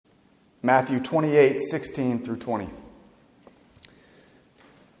Matthew 28:16 through 20.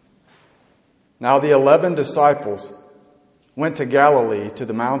 Now the 11 disciples went to Galilee to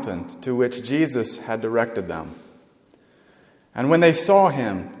the mountain to which Jesus had directed them. And when they saw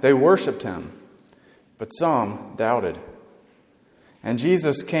him, they worshipped him, but some doubted. And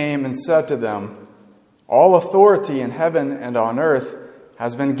Jesus came and said to them, "All authority in heaven and on earth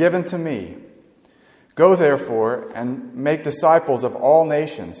has been given to me. Go therefore and make disciples of all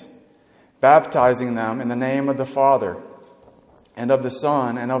nations, baptizing them in the name of the Father and of the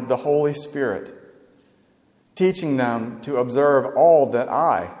Son and of the Holy Spirit, teaching them to observe all that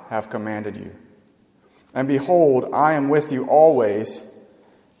I have commanded you. And behold, I am with you always,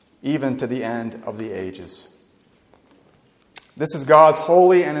 even to the end of the ages." This is God's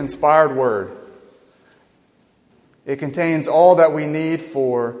holy and inspired word. It contains all that we need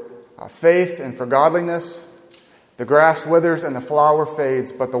for faith and for godliness. The grass withers and the flower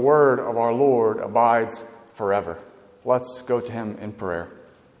fades, but the word of our Lord abides forever. Let's go to him in prayer.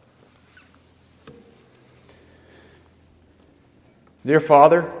 Dear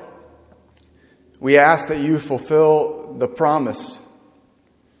Father, we ask that you fulfill the promise.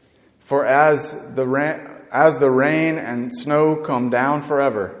 For as the rain and snow come down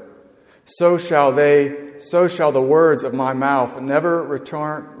forever, so shall the words of my mouth never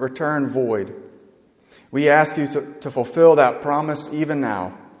return void. We ask you to fulfill that promise even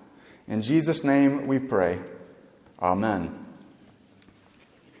now. In Jesus' name we pray. Amen.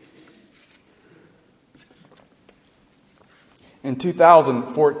 In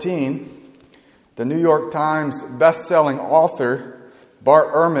 2014, the New York Times best-selling author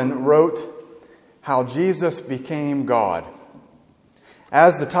Bart Ehrman wrote, "How Jesus Became God."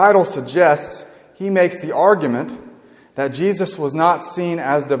 As the title suggests, he makes the argument that Jesus was not seen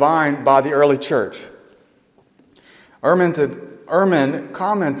as divine by the early church. Ehrman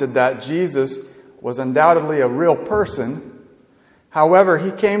commented that Jesus was undoubtedly a real person. However,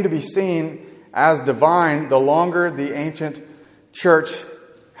 he came to be seen as divine the longer the ancient church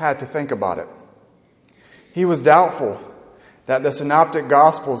had to think about it. He was doubtful that the synoptic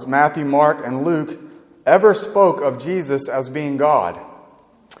Gospels, Matthew, Mark, and Luke, ever spoke of Jesus as being God.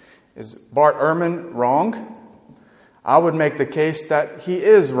 Is Bart Ehrman wrong? I would make the case that he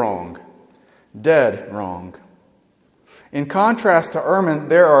is wrong. Dead wrong. In contrast to Ehrman,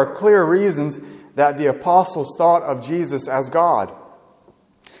 there are clear reasons that the apostles thought of Jesus as God.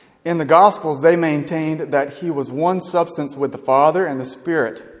 In the Gospels, they maintained that he was one substance with the Father and the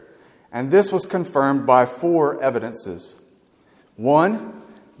Spirit, and this was confirmed by 4 evidences. 1,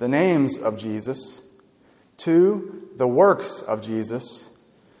 the names of Jesus. 2, the works of Jesus.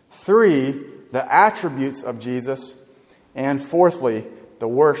 3, the attributes of Jesus. And 4thly, the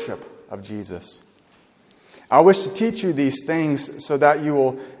worship of Jesus. I wish to teach you these things so that you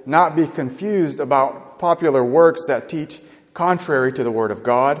will not be confused about popular works that teach contrary to the Word of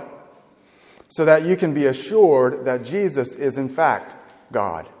God, so that you can be assured that Jesus is in fact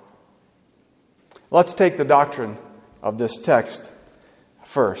God. Let's take the doctrine of this text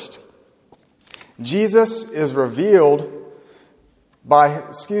first. Jesus is revealed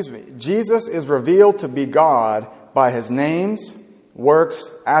to be God by his names, works,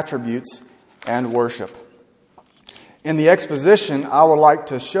 attributes, and worship. In the exposition, I would like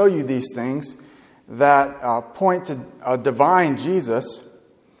to show you these things that point to a divine Jesus.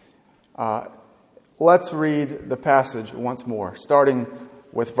 Let's read the passage once more, starting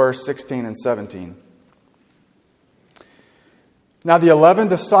with verse 16 and 17. Now the 11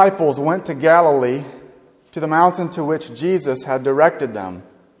 disciples went to Galilee, to the mountain to which Jesus had directed them.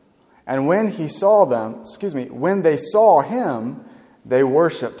 And when they saw him, they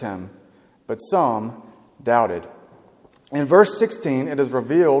worshipped him, but some doubted. In verse 16, it is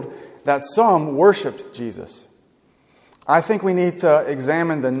revealed that some worshipped Jesus. I think we need to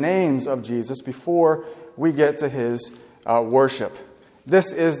examine the names of Jesus before we get to his worship.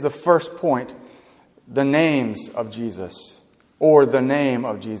 This is the first point, the names of Jesus, or the name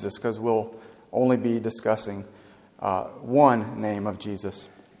of Jesus, because we'll only be discussing one name of Jesus.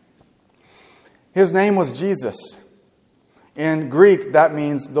 His name was Jesus. In Greek, that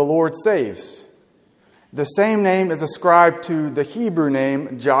means the Lord saves. The same name is ascribed to the Hebrew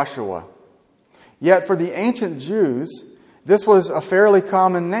name Joshua. Yet for the ancient Jews, this was a fairly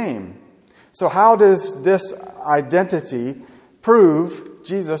common name. So how does this identity prove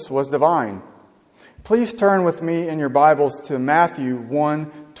Jesus was divine? Please turn with me in your Bibles to Matthew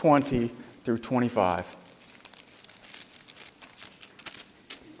 1:20 through 25.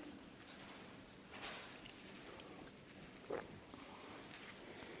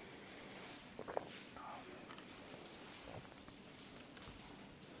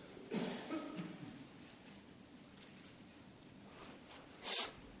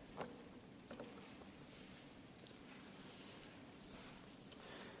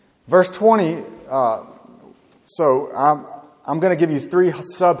 Verse 20, I'm going to give you 3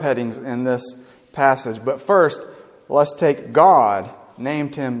 subheadings in this passage. But first, let's take God,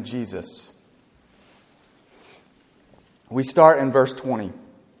 named him Jesus. We start in verse 20.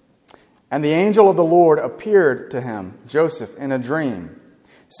 And the angel of the Lord appeared to him, Joseph, in a dream,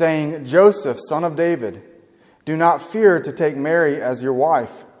 saying, Joseph, son of David, do not fear to take Mary as your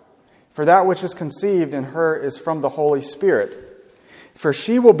wife, for that which is conceived in her is from the Holy Spirit. For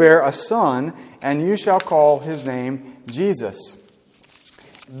she will bear a son, and you shall call his name Jesus.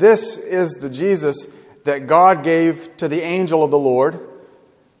 This is the Jesus that God gave to the angel of the Lord,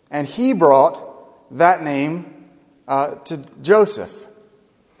 and he brought that name to Joseph.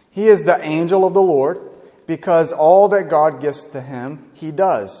 He is the angel of the Lord because all that God gives to him, he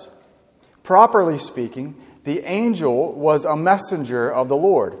does. Properly speaking, the angel was a messenger of the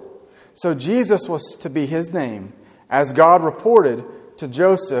Lord. So Jesus was to be his name, as God reported to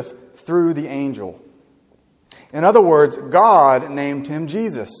Joseph through the angel. In other words, God named him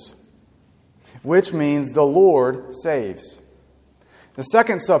Jesus, which means the Lord saves. The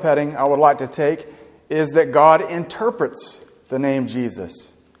second subheading I would like to take is that God interprets the name Jesus.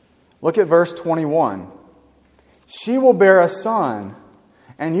 Look at verse 21. She will bear a son,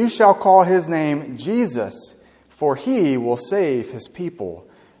 and you shall call his name Jesus, for he will save his people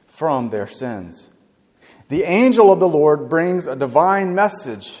from their sins. The angel of the Lord brings a divine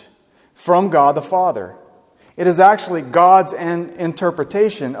message from God the Father. It is actually God's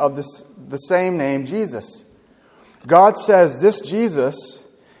interpretation of the same name, Jesus. God says this Jesus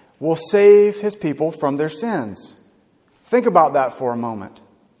will save his people from their sins. Think about that for a moment.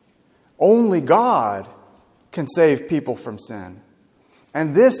 Only God can save people from sin.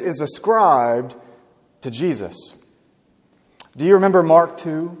 And this is ascribed to Jesus. Do you remember Mark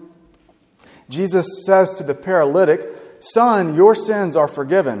 2? Jesus says to the paralytic, Son, your sins are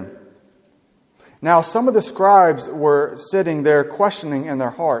forgiven. Now, some of the scribes were sitting there questioning in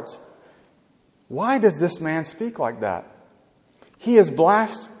their hearts, why does this man speak like that? He is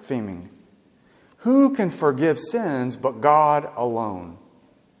blaspheming. Who can forgive sins but God alone?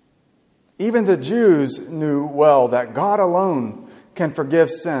 Even the Jews knew well that God alone can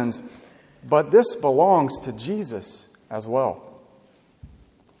forgive sins, but this belongs to Jesus as well.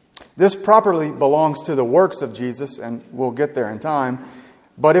 This properly belongs to the works of Jesus, and we'll get there in time.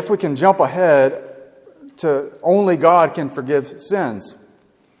 But if we can jump ahead to only God can forgive sins.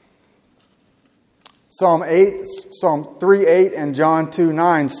 Psalm 3:8 and John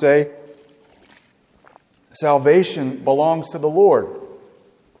 2:9 say, salvation belongs to the Lord.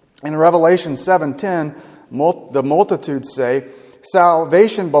 In Revelation 7:10, the multitudes say,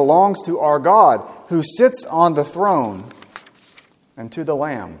 salvation belongs to our God, who sits on the throne, and to the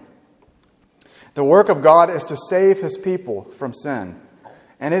Lamb. The work of God is to save his people from sin.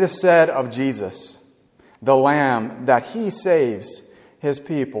 And it is said of Jesus, the Lamb, that he saves his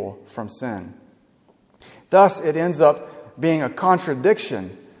people from sin. Thus, it ends up being a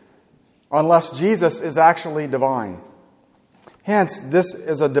contradiction unless Jesus is actually divine. Hence, this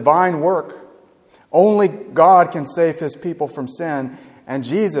is a divine work. Only God can save his people from sin, and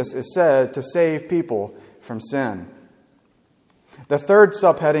Jesus is said to save people from sin. The third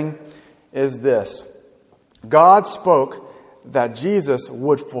subheading is this. God spoke that Jesus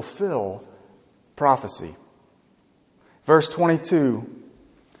would fulfill prophecy. Verse 22,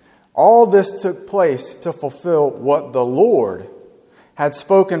 all this took place to fulfill what the Lord had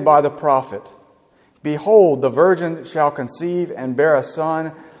spoken by the prophet. Behold, the virgin shall conceive and bear a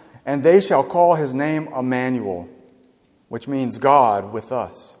son, and they shall call his name Emmanuel, which means God with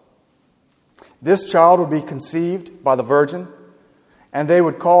us. This child would be conceived by the virgin, and they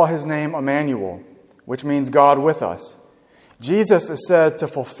would call his name Emmanuel, which means God with us. Jesus is said to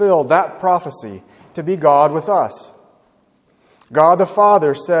fulfill that prophecy, to be God with us. God the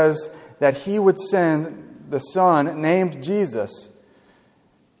Father says that he would send the Son named Jesus,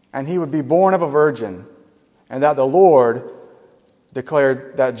 and he would be born of a virgin, and that the Lord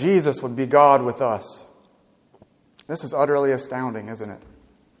declared that Jesus would be God with us. This is utterly astounding, isn't it?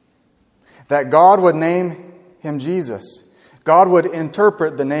 That God would name him Jesus. God would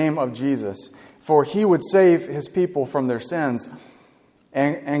interpret the name of Jesus, for he would save his people from their sins.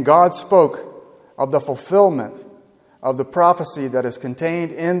 And God spoke of the fulfillment of the prophecy that is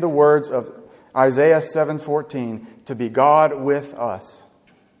contained in the words of Isaiah 7:14, to be God with us.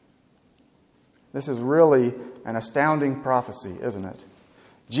 This is really an astounding prophecy, isn't it?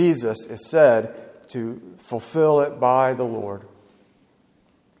 Jesus is said to fulfill it by the Lord.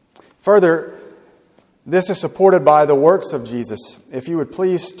 Further, this is supported by the works of Jesus. If you would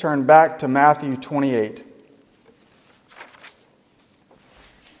please turn back to Matthew 28.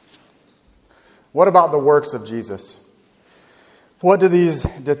 What about the works of Jesus? What do these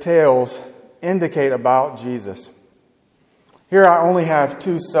details indicate about Jesus? Here I only have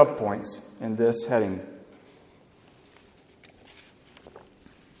 2 subpoints in this heading.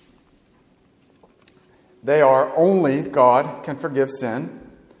 They are: only God can forgive sin,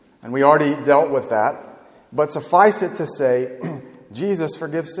 and we already dealt with that. But suffice it to say, Jesus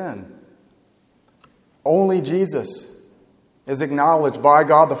forgives sin. Only Jesus is acknowledged by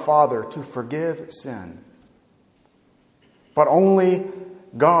God the Father to forgive sin. But only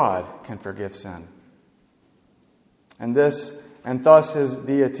God can forgive sin. And thus His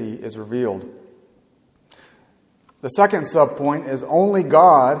deity is revealed. The second subpoint is only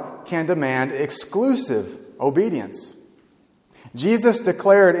God can demand exclusive obedience. Jesus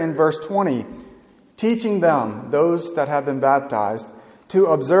declared in verse 20, teaching them, those that have been baptized, to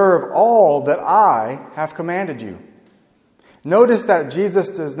observe all that I have commanded you. Notice that Jesus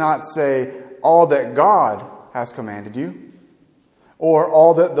does not say all that God has commanded you or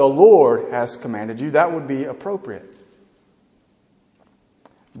all that the Lord has commanded you. That would be appropriate.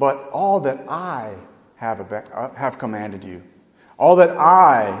 But all that I have commanded you. All that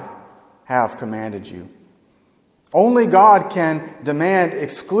I have commanded you. Only God can demand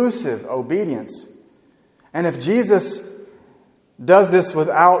exclusive obedience. And if Jesus does this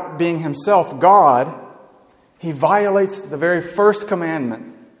without being Himself God, He violates the very first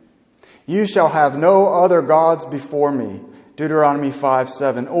commandment. You shall have no other gods before me. Deuteronomy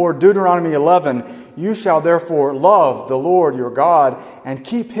 5:7. Or Deuteronomy 11. You shall therefore love the Lord your God and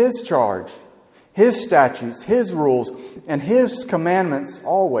keep His charge, His statutes, His rules, and His commandments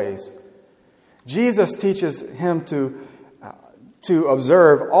always. Jesus teaches him to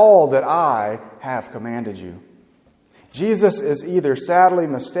observe all that I have commanded you. Jesus is either sadly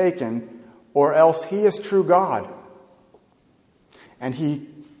mistaken or else He is true God. And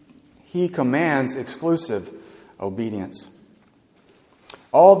He commands exclusive obedience.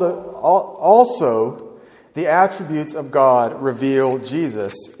 Also, the attributes of God reveal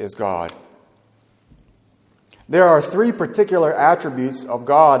Jesus is God. There are 3 particular attributes of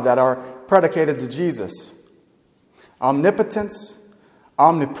God that are predicated to Jesus: omnipotence,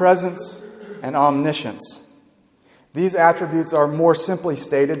 omnipresence, and omniscience. These attributes are more simply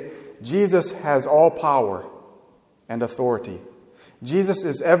stated: Jesus has all power and authority. Jesus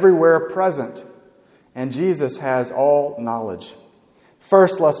is everywhere present, and Jesus has all knowledge.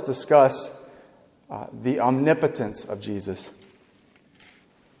 First, let's discuss the omnipotence of Jesus.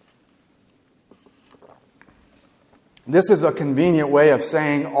 This is a convenient way of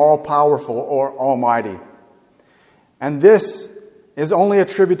saying all-powerful or almighty. And this is only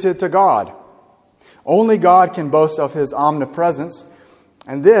attributed to God. Only God can boast of His omnipresence,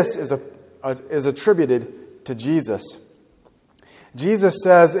 and this is attributed to Jesus. Jesus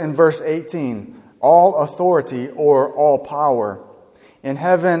says in verse 18, all authority or all power in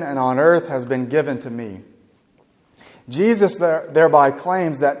heaven and on earth has been given to me. Jesus thereby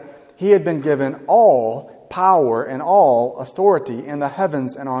claims that He had been given all power and all authority in the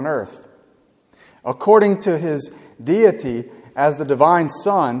heavens and on earth. According to His deity as the divine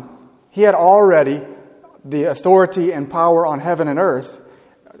Son, He had already the authority and power on heaven and earth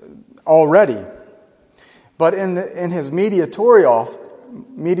already. But in His mediatorial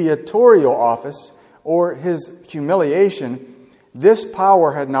office or His humiliation, this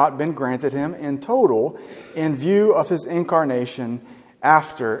power had not been granted Him in total in view of His incarnation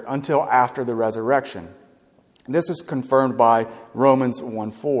until after the resurrection. This is confirmed by Romans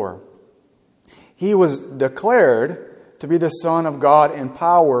 1:4. He was declared to be the Son of God in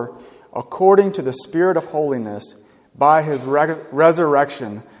power according to the Spirit of holiness by His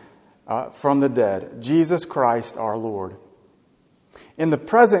resurrection from the dead, Jesus Christ our Lord. In the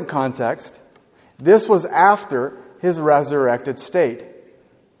present context, this was after His resurrected state.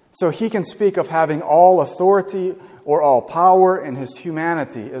 So He can speak of having all authority or all power in His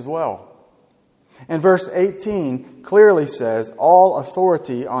humanity as well. And verse 18 clearly says, all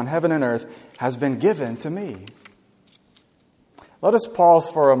authority on heaven and earth has been given to me. Let us pause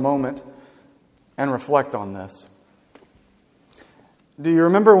for a moment and reflect on this. Do you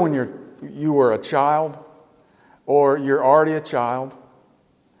remember when you were a child, or you're already a child,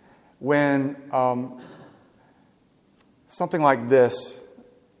 when something like this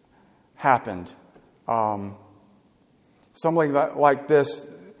happened? Something like this,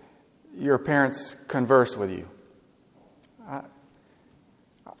 your parents converse with you.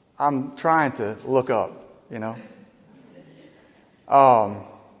 I'm trying to look up,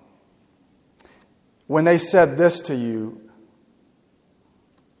 When they said this to you,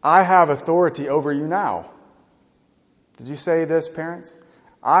 I have authority over you now. Did you say this, parents?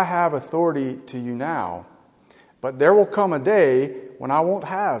 I have authority to you now, but there will come a day when I won't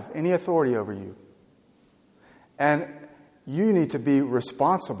have any authority over you. And you need to be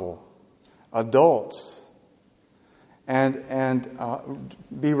responsible adults and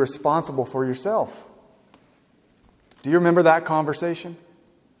be responsible for yourself. Do you remember that conversation?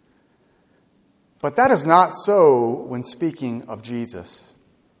 But that is not so when speaking of Jesus.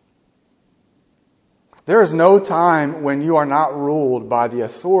 There is no time when you are not ruled by the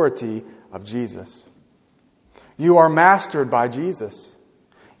authority of Jesus. You are mastered by Jesus.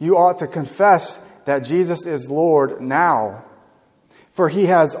 You ought to confess that Jesus is Lord now, for He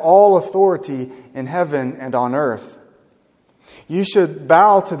has all authority in heaven and on earth. You should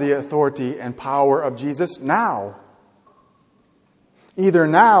bow to the authority and power of Jesus now. Either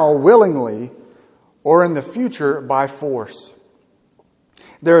now, willingly, or in the future by force.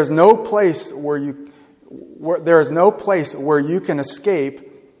 There is no place where you can escape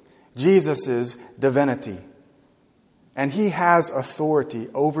Jesus' divinity. And He has authority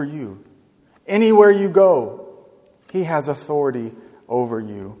over you. Anywhere you go, He has authority over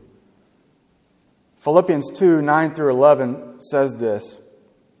you. Philippians 2, 9 through 11 says this: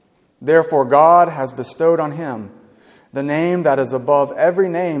 Therefore God has bestowed on Him the name that is above every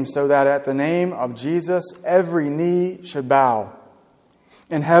name, so that at the name of Jesus every knee should bow,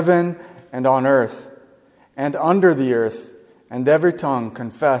 in heaven and on earth and under the earth, and every tongue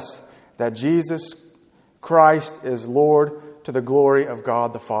confess that Jesus Christ is Lord, to the glory of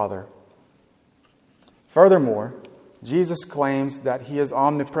God the Father. Furthermore, Jesus claims that He is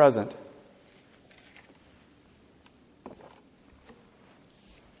omnipresent.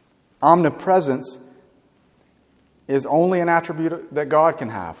 Omnipresence is only an attribute that God can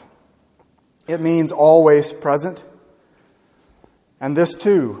have. It means always present. And this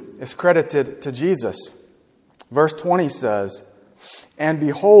too is credited to Jesus. Verse 20 says, And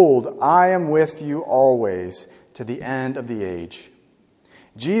behold, I am with you always to the end of the age.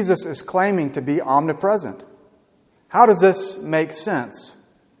 Jesus is claiming to be omnipresent. How does this make sense?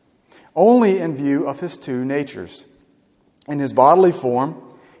 Only in view of His two natures. In His bodily form,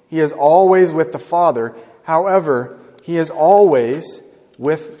 He is always with the Father. However, He is always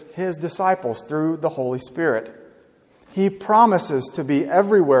with His disciples through the Holy Spirit. He promises to be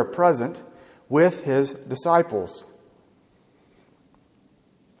everywhere present with His disciples.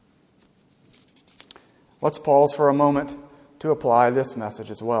 Let's pause for a moment to apply this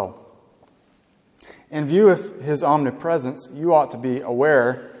message as well. In view of His omnipresence, you ought to be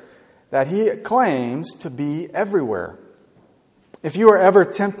aware that He claims to be everywhere. If you are ever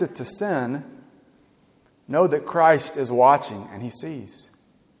tempted to sin, know that Christ is watching and He sees.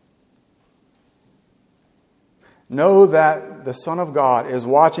 Know that the Son of God is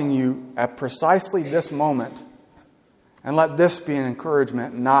watching you at precisely this moment, and let this be an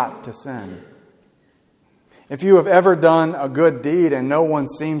encouragement not to sin. If you have ever done a good deed and no one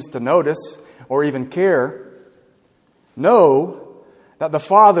seems to notice or even care, know that the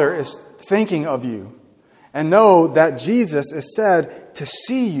Father is thinking of you, and know that Jesus is said to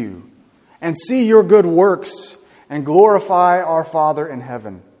see you and see your good works and glorify our Father in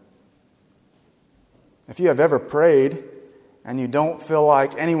heaven. If you have ever prayed and you don't feel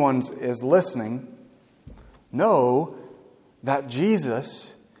like anyone is listening, know that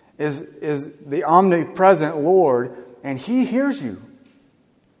Jesus is the omnipresent Lord and He hears you.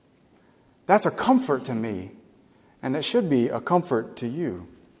 That's a comfort to me, and it should be a comfort to you.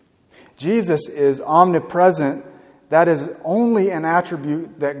 Jesus is omnipresent. That is only an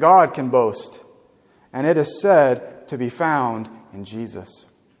attribute that God can boast, and it is said to be found in Jesus.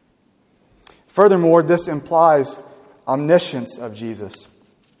 Furthermore, this implies omniscience of Jesus.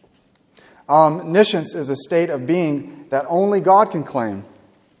 Omniscience is a state of being that only God can claim.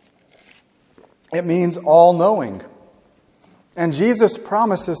 It means all-knowing. And Jesus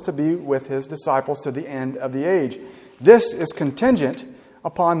promises to be with His disciples to the end of the age. This is contingent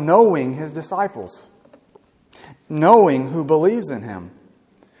upon knowing His disciples, knowing who believes in Him.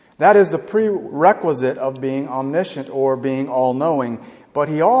 That is the prerequisite of being omniscient or being all-knowing. But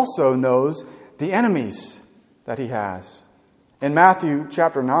He also knows the enemies that He has. In Matthew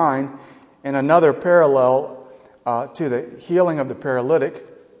chapter 9, in another parallel to the healing of the paralytic,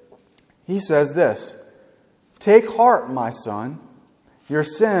 He says this: "Take heart, my son, your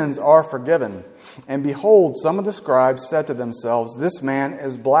sins are forgiven." And behold, some of the scribes said to themselves, "This man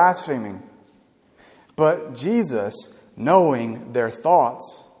is blaspheming." But Jesus, knowing their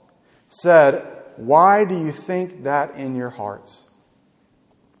thoughts, said, "Why do you think that in your hearts?"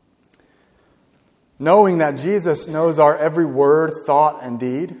 Knowing that Jesus knows our every word, thought, and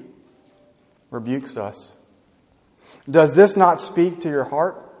deed rebukes us. Does this not speak to your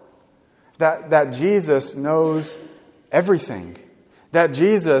heart? That Jesus knows everything. That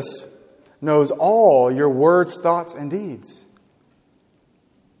Jesus knows all your words, thoughts, and deeds.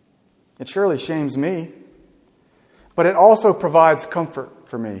 It surely shames me, but it also provides comfort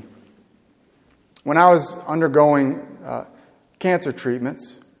for me. When I was undergoing cancer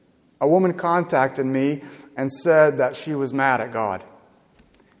treatments, a woman contacted me and said that she was mad at God.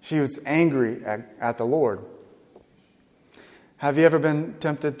 She was angry at the Lord. Have you ever been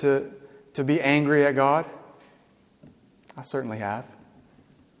tempted to be angry at God? I certainly have.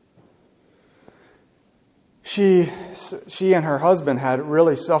 She and her husband had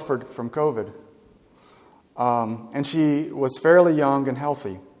really suffered from COVID. And she was fairly young and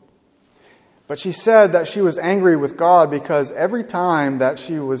healthy. But she said that she was angry with God because every time that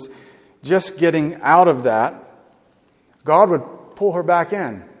she was just getting out of that, God would pull her back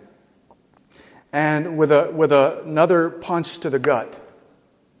in. And with another punch to the gut.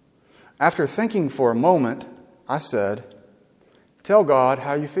 After thinking for a moment, I said, "Tell God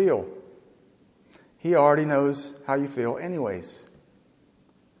how you feel. He already knows how you feel anyways."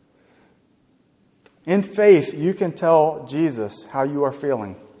 In faith, you can tell Jesus how you are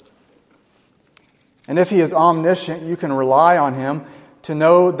feeling. And if He is omniscient, you can rely on Him to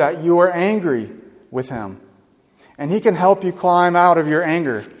know that you are angry with Him. And He can help you climb out of your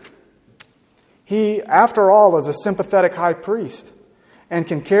anger. He, after all, is a sympathetic high priest and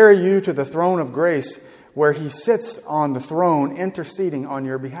can carry you to the throne of grace where He sits on the throne interceding on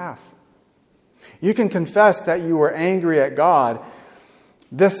your behalf. You can confess that you were angry at God.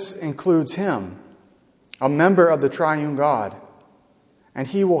 This includes Him, a member of the triune God, and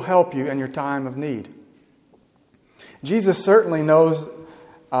He will help you in your time of need. Jesus certainly knows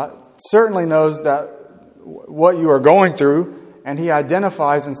that what you are going through, and He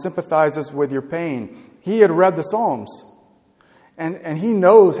identifies and sympathizes with your pain. He had read the Psalms, and He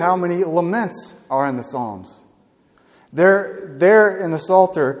knows how many laments are in the Psalms. They're in the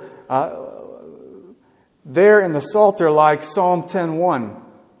Psalter. They're in the Psalter like Psalm 10:1.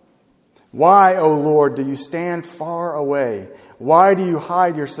 Why, O Lord, do you stand far away? Why do you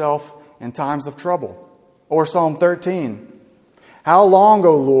hide yourself in times of trouble? Or Psalm 13. How long,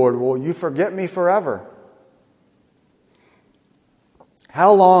 O Lord, will you forget me forever?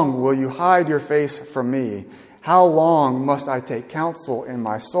 How long will you hide your face from me? How long must I take counsel in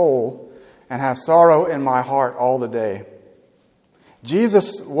my soul and have sorrow in my heart all the day?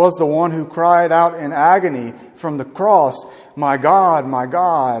 Jesus was the one who cried out in agony from the cross, my God,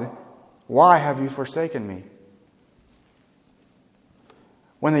 why have you forsaken me?"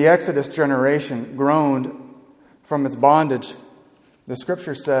 When the Exodus generation groaned from its bondage, the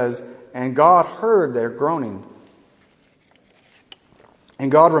Scripture says, "And God heard their groaning.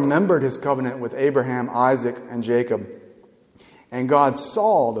 And God remembered His covenant with Abraham, Isaac, and Jacob. And God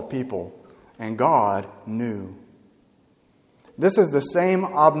saw the people, and God knew." This is the same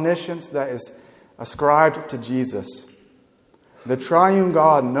omniscience that is ascribed to Jesus. The triune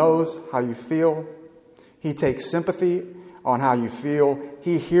God knows how you feel. He takes sympathy on how you feel.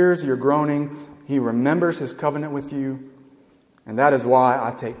 He hears your groaning. He remembers His covenant with you. And that is why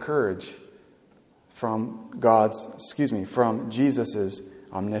I take courage from Jesus'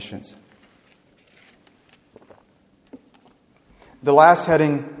 omniscience. The last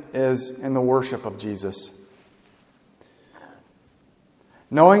heading is in the worship of Jesus.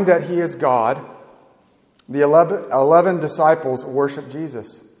 Knowing that He is God, the 11 disciples worship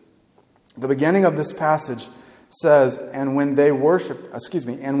Jesus. The beginning of this passage says, and when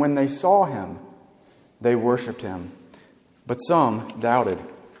they saw Him, they worshipped Him. But some doubted.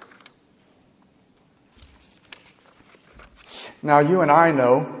 Now you and I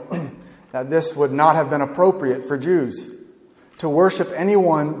know that this would not have been appropriate for Jews to worship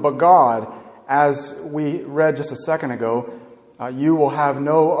anyone but God. As we read just a second ago, you will have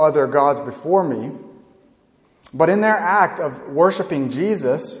no other gods before me. But in their act of worshiping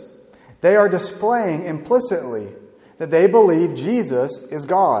Jesus, they are displaying implicitly that they believe Jesus is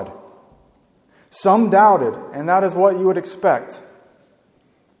God. Some doubted, and that is what you would expect.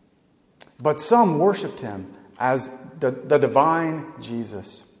 But some worshipped Him as the divine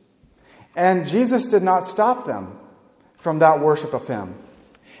Jesus. And Jesus did not stop them from that worship of Him.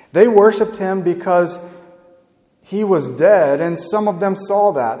 They worshipped Him because He was dead, and some of them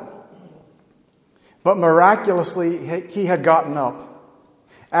saw that. But miraculously, He had gotten up.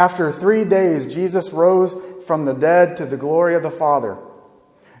 After 3 days, Jesus rose from the dead to the glory of the Father.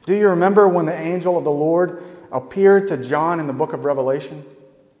 Do you remember when the angel of the Lord appeared to John in the book of Revelation?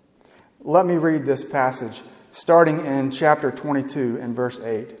 Let me read this passage, starting in chapter 22 and verse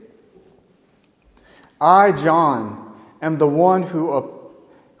 8. I, John, am the one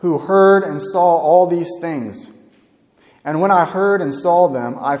who heard and saw all these things. And when I heard and saw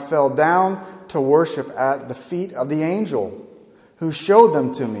them, I fell down to worship at the feet of the angel who showed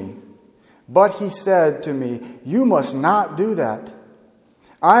them to me. But he said to me, you must not do that.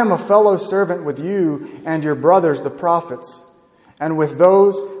 I am a fellow servant with you and your brothers, the prophets, and with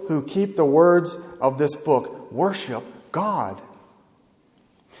those who keep the words of this book. Worship God.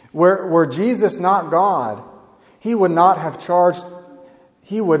 Were Jesus not God, he would not have charged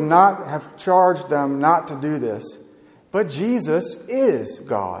them not to do this. But Jesus is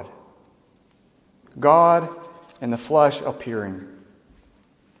God. God in the flesh appearing.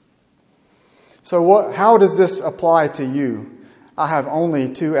 So how does this apply to you? I have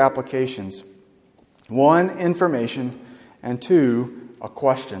only two applications. One, information, and two, a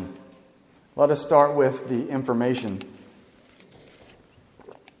question. Let us start with the information.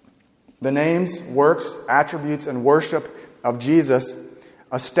 The names, works, attributes, and worship of Jesus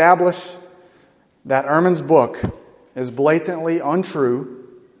establish that Ehrman's book is blatantly untrue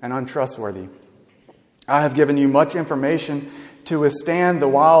and untrustworthy. I have given you much information to withstand the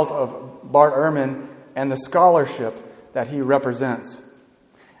wiles of Bart Ehrman and the scholarship that he represents.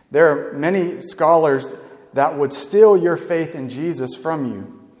 There are many scholars that would steal your faith in Jesus from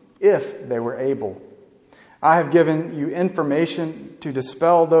you if they were able. I have given you information to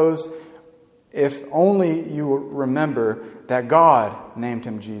dispel those if only you remember that God named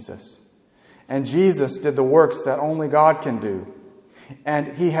him Jesus. And Jesus did the works that only God can do.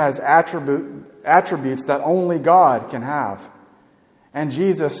 And he has attributes that only God can have. And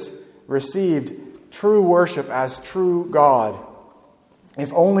Jesus received true worship as true God.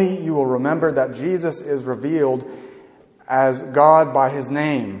 If only you will remember that Jesus is revealed as God by his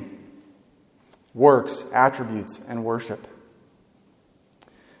name, works, attributes, and worship.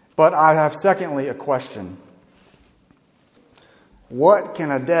 But I have secondly a question. What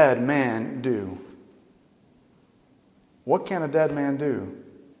can a dead man do? What can a dead man do?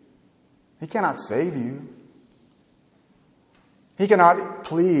 He cannot save you. He cannot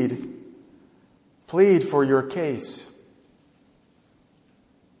plead for your case.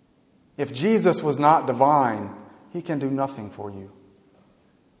 If Jesus was not divine, he can do nothing for you.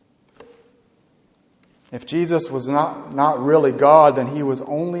 If Jesus was not really God, then he was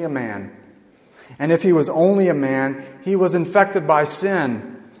only a man. And if he was only a man, he was infected by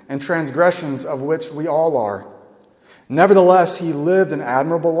sin and transgressions of which we all are. Nevertheless, he lived an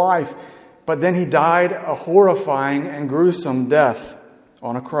admirable life, but then he died a horrifying and gruesome death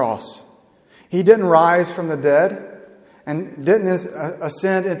on a cross. He didn't rise from the dead and didn't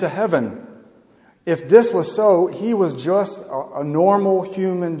ascend into heaven. If this was so, he was just a normal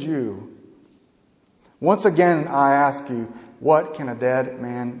human Jew. Once again, I ask you, what can a dead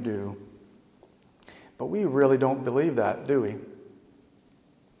man do? But we really don't believe that, do we?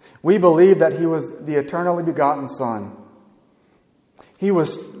 We believe that he was the eternally begotten Son. He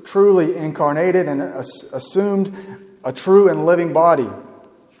was truly incarnated and assumed a true and living body.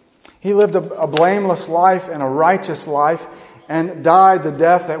 He lived a blameless life and a righteous life and died the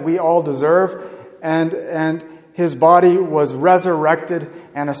death that we all deserve. And his body was resurrected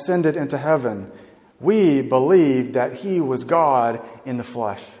and ascended into heaven. We believe that he was God in the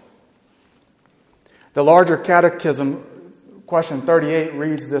flesh. The larger catechism, question 38,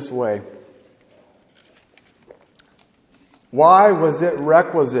 reads this way. Why was it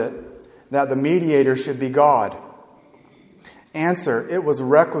requisite that the mediator should be God? Answer, it was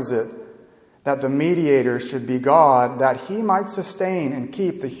requisite that the mediator should be God, that he might sustain and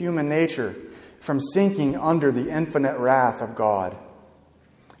keep the human nature from sinking under the infinite wrath of God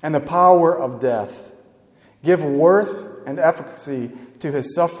and the power of death, give worth and efficacy to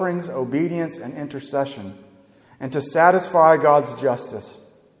his sufferings, obedience, and intercession, and to satisfy God's justice,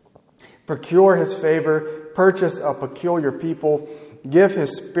 procure his favor, purchase a peculiar people, give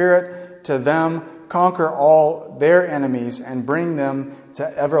his Spirit to them, conquer all their enemies, and bring them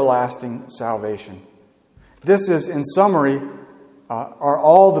to everlasting salvation. This is, in summary, are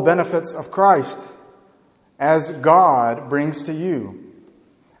all the benefits of Christ as God brings to you.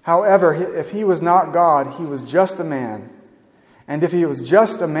 However, if he was not God, he was just a man. And if he was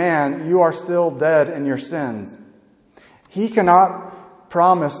just a man, you are still dead in your sins. He cannot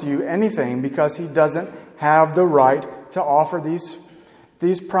promise you anything because he doesn't have the right to offer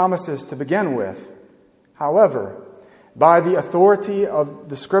these promises to begin with. However, by the authority of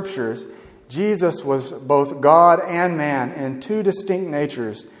the Scriptures, Jesus was both God and man in two distinct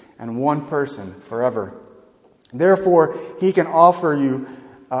natures and one person forever. Therefore, he can offer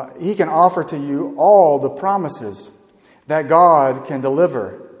to you all the promises that God can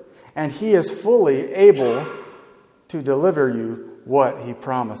deliver. and He is fully able to deliver you what He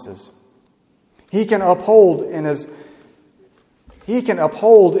promises. He can uphold in His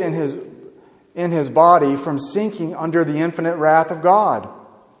body from sinking under the infinite wrath of God.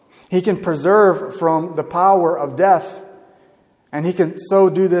 He can preserve from the power of death, and He can so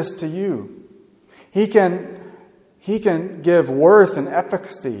do this to you. He can give worth and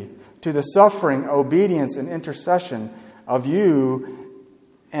efficacy to the suffering, obedience, and intercession of you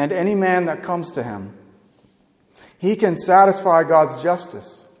and any man that comes to Him. He can satisfy God's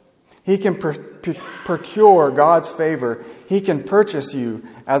justice. He can procure God's favor. He can purchase you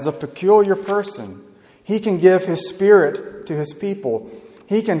as a peculiar person. He can give His Spirit to His people.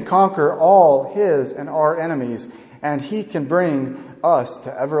 He can conquer all His and our enemies, and He can bring us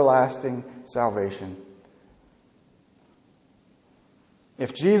to everlasting salvation.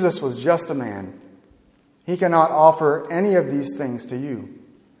 If Jesus was just a man, He cannot offer any of these things to you.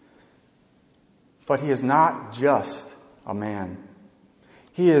 But He is not just a man.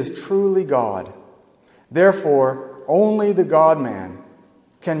 He is truly God. Therefore, only the God-man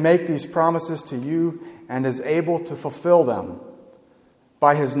can make these promises to you and is able to fulfill them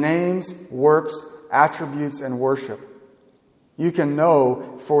by His names, works, attributes, and worship. You can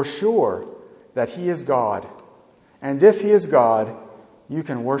know for sure that He is God. And if He is God, you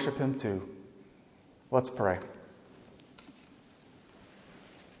can worship Him too. Let's pray.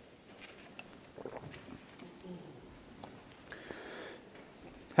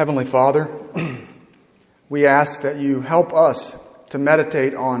 Heavenly Father, we ask that You help us to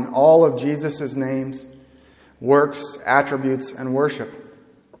meditate on all of Jesus' names, works, attributes, and worship,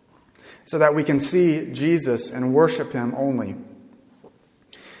 so that we can see Jesus and worship Him only.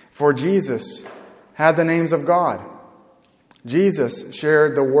 For Jesus had the names of God. Jesus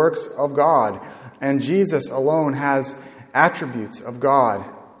shared the works of God, and Jesus alone has attributes of God,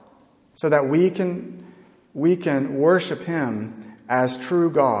 so that we can worship Him as true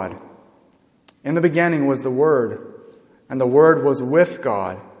God. In the beginning was the Word, and the Word was with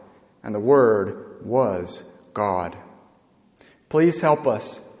God, and the Word was God. Please help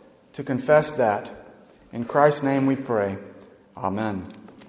us to confess that. In Christ's name we pray. Amen.